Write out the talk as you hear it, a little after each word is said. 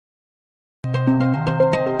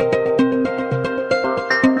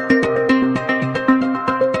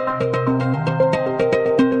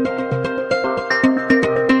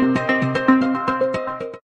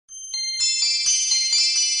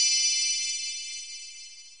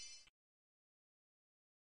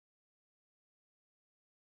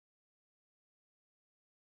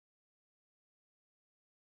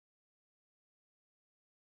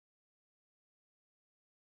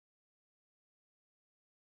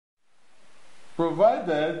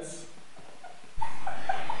provided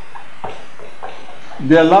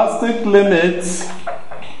the elastic limit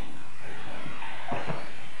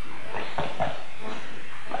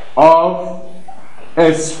of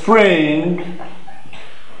a spring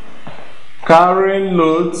carrying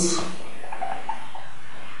loads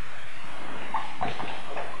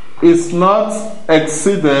is not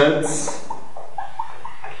exceeded,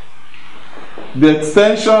 the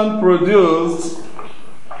extension produced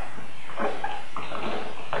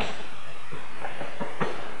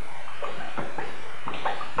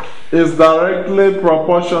is directly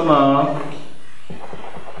proportional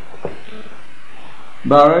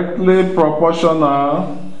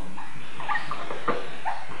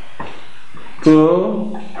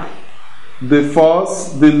to the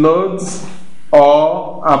force, the loads,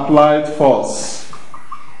 or applied force.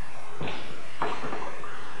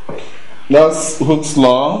 That's Hooke's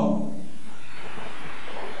law.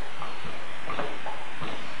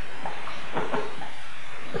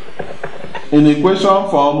 In equation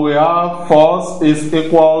form, we have force is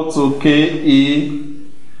equal to Ke,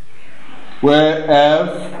 where F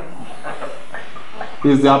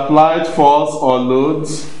is the applied force or load,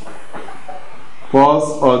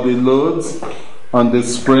 the load on the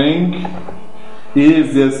spring. E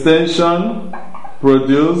is the extension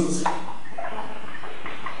produced.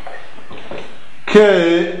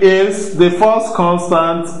 K is the force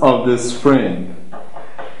constant of the spring.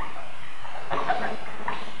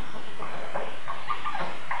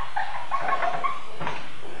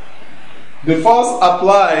 The force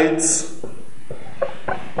applied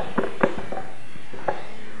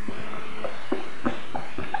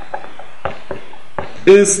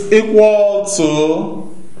is equal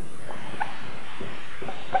to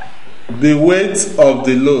the weight of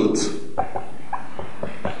the load.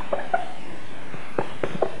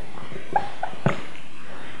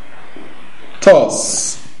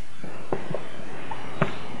 Thus,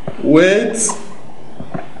 weight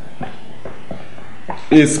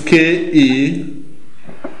is Ke,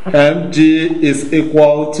 mg is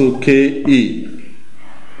equal to Ke.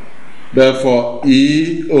 Therefore,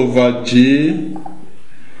 E over G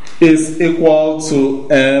is equal to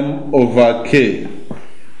M over K.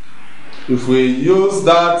 If we use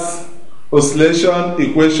that oscillation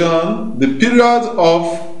equation, the period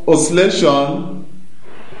of oscillation,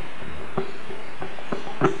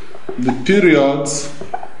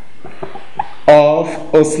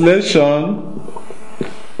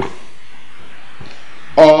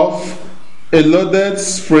 of a loaded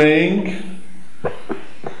spring,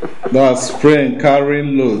 that's spring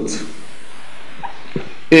carrying load,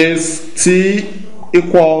 is T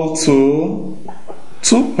equal to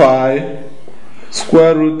 2 pi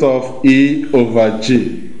square root of E over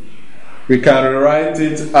G. We can rewrite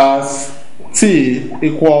it as T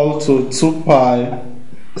equal to 2 pi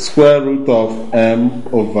square root of M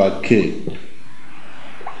over K.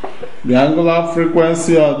 The angular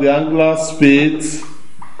frequency or the angular speed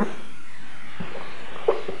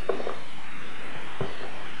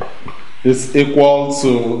is equal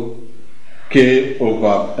to K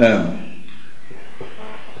over M.